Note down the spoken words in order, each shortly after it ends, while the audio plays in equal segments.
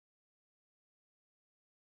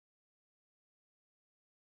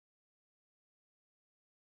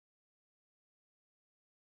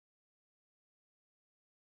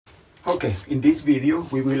Okay, in this video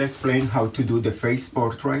we will explain how to do the face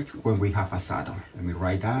portrait when we have a saddle. Let me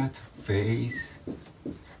write that, face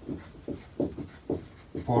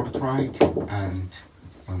portrait, and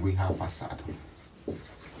when we have a saddle.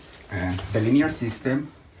 The linear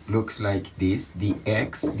system looks like this: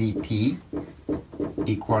 dx dt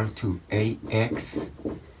equal to ax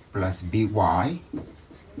plus by,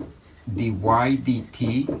 dy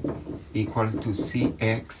dt equal to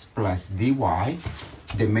cx plus dy.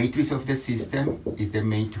 The matrix of the system is the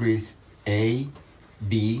matrix A,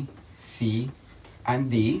 B, C,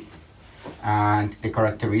 and D. And the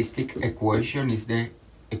characteristic equation is the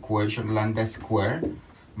equation lambda squared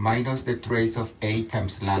minus the trace of A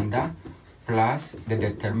times lambda plus the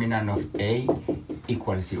determinant of A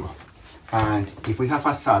equals 0. And if we have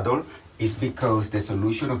a saddle, it's because the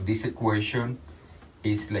solution of this equation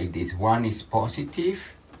is like this. One is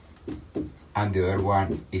positive and the other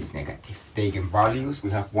one is negative. The eigenvalues, we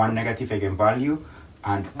have one negative eigenvalue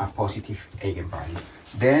and a positive eigenvalue.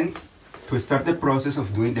 Then, to start the process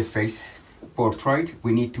of doing the face portrait,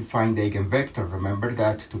 we need to find the eigenvector. Remember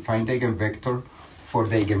that to find the eigenvector for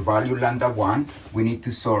the eigenvalue lambda 1, we need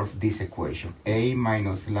to solve this equation. A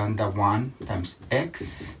minus lambda 1 times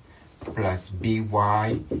x plus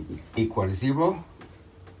by equals 0.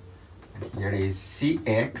 And here is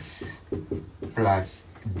cx plus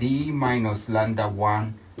d minus lambda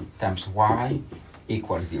 1 times y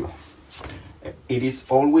equals 0. It is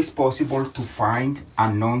always possible to find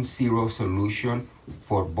a non-zero solution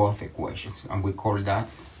for both equations, and we call that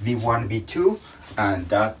v1, v2, and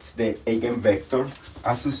that's the eigenvector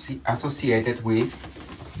associated with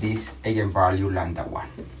this eigenvalue lambda 1.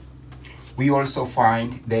 We also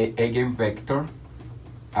find the eigenvector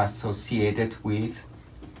associated with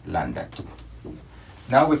lambda 2.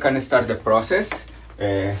 Now we can start the process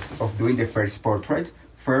of doing the first portrait.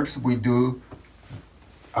 First, we do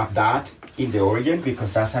a dot in the origin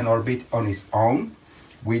because that's an orbit on its own.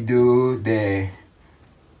 We do the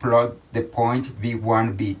plot the point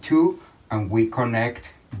v1, v2, and we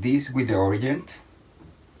connect this with the origin.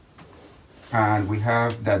 And we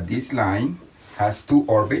have that this line has two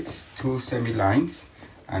orbits, two semi-lines,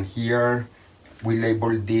 and here we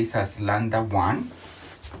label this as lambda 1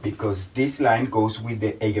 because this line goes with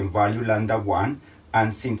the eigenvalue lambda 1.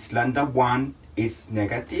 And since lambda 1 is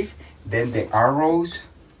negative, then the arrows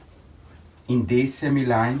in these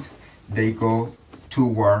semi-lines, they go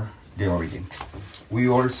toward the origin. We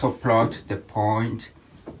also plot the point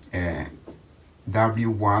W1,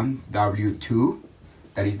 W2,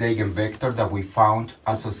 that is the eigenvector that we found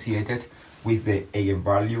associated with the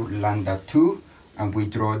eigenvalue lambda 2, and we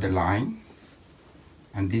draw the line.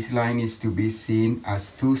 And this line is to be seen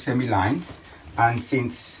as two semi-lines, and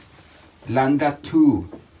since lambda 2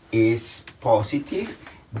 is positive,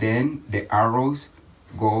 then the arrows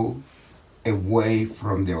go away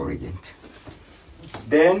from the origin.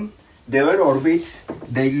 Then the other orbits,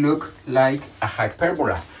 they look like a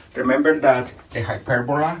hyperbola. Remember that the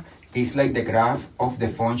hyperbola is like the graph of the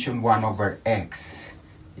function 1 over x.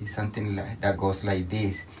 It's something like that goes like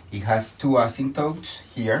this. It has two asymptotes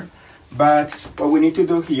here, but what we need to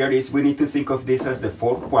do here is we need to think of this as the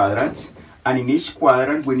 4 quadrants. And in each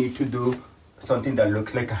quadrant, we need to do something that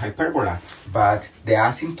looks like a hyperbola. But the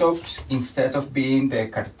asymptotes, instead of being the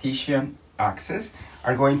Cartesian axis,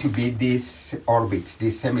 are going to be these orbits,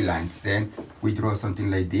 these semi-lines. Then we draw something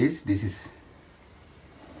like this. This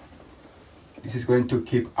is going to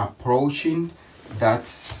keep approaching that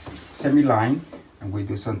semi-line. And we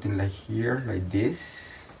do something like here, like this.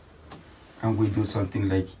 And we do something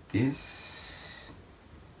like this.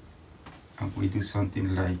 And we do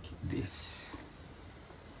something like this.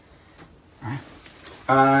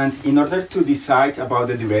 And in order to decide about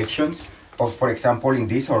the directions of, for example, in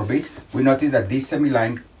this orbit, we notice that this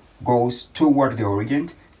semi-line goes toward the origin,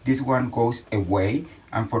 this one goes away,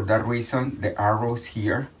 and for that reason, the arrows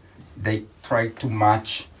here, they try to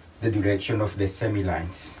match the direction of the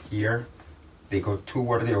semi-lines. Here, they go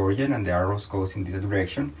toward the origin, and the arrows goes in this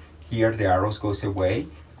direction. Here, the arrows goes away,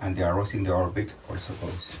 and the arrows in the orbit also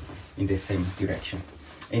goes in the same direction.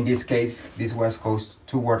 In this case, this one goes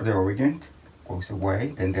toward the origin, goes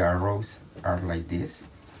away, then the arrows are like this.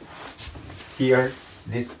 Here,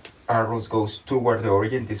 this arrows goes toward the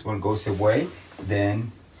origin, this one goes away,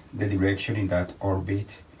 then the direction in that orbit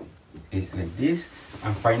is like this.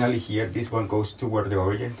 And finally here, this one goes toward the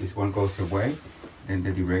origin, this one goes away, then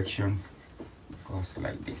the direction goes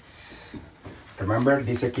like this. Remember,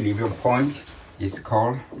 this equilibrium point is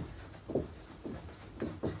called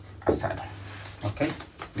a saddle. Okay,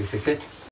 this is it.